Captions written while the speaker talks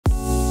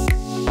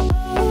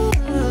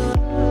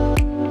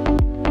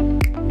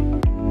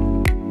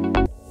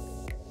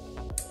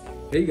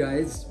Hey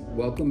guys,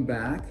 welcome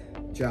back.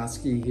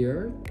 Joske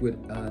here with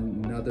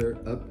another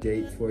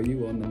update for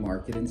you on the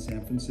market in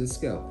San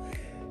Francisco.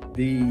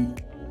 The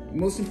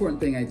most important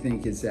thing I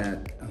think is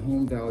that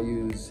home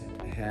values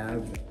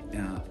have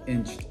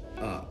inched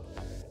up,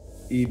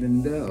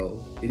 even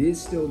though it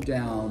is still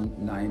down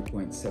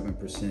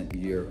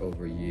 9.7% year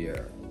over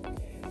year.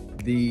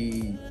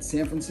 The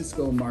San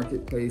Francisco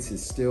marketplace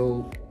is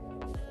still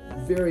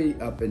very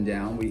up and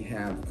down. We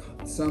have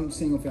some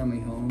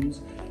single-family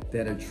homes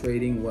that are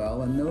trading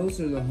well, and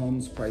those are the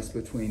homes priced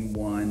between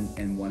 1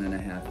 and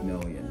 1.5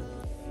 million.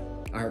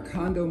 Our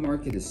condo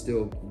market is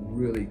still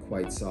really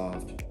quite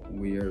soft.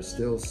 We are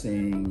still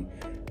seeing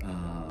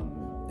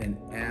an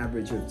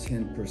average of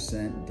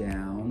 10%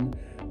 down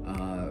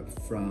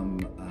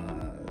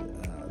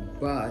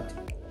but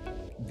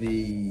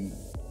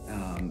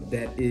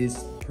that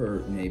is per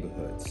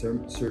neighborhood.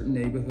 Certain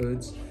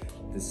neighborhoods,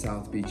 the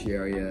South Beach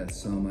area,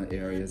 Soma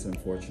areas,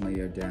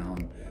 unfortunately, are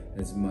down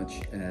as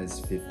much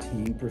as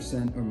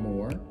 15% or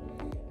more.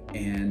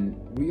 And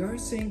we are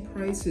seeing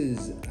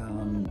prices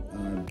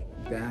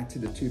back to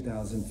the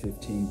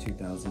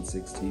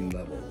 2015-2016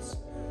 levels.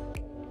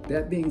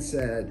 That being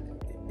said,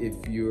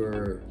 if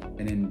you're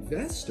an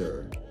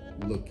investor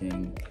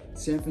looking,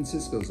 San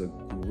Francisco is a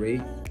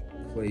great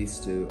place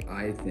to,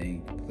 I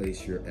think,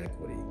 place your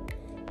equity.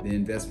 The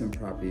investment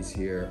properties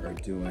here are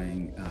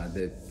doing,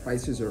 the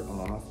prices are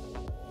off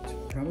to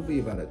probably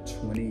about a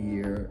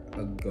 20-year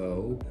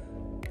ago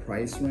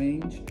price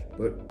range,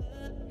 but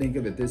think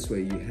of it this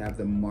way: you have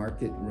the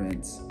market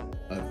rents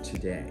of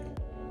today.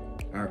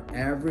 Our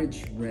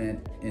average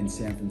rent in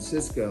San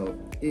Francisco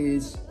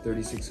is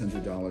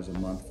 $3,600 a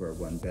month for a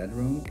one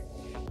bedroom,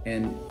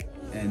 and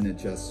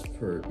just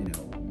for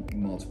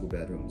multiple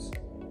bedrooms.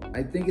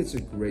 I think it's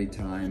a great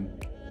time.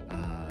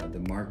 The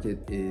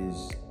market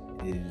is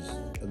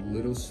a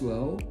little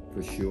slow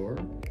for sure,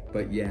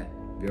 but yet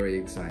very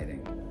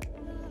exciting.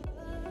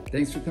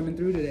 Thanks for coming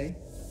through today.